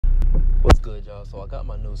good, y'all. So I got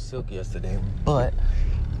my new silk yesterday, but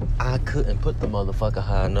I couldn't put the motherfucker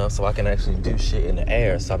high enough so I can actually do shit in the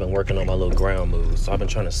air. So I've been working on my little ground moves. So I've been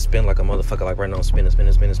trying to spin like a motherfucker. Like right now, I'm spinning.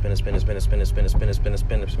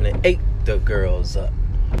 Ate the girls up.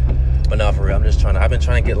 But no, for real, I've been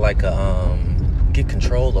trying to get like get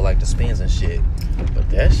control of like the spins and shit. But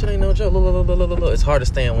that shit ain't no joke. Look. It's hard to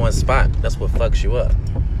stay in one spot. That's what fucks you up.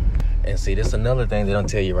 And see, this is another thing they don't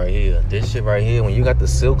tell you right here. This shit right here, when you got the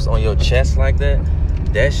silks on your chest like that,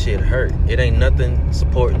 that shit hurt. It ain't nothing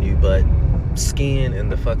supporting you but skin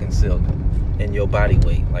and the fucking silk and your body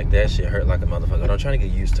weight. Like, that shit hurt like a motherfucker. I'm trying to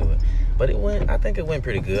get used to it. But I think it went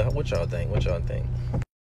pretty good. What y'all think?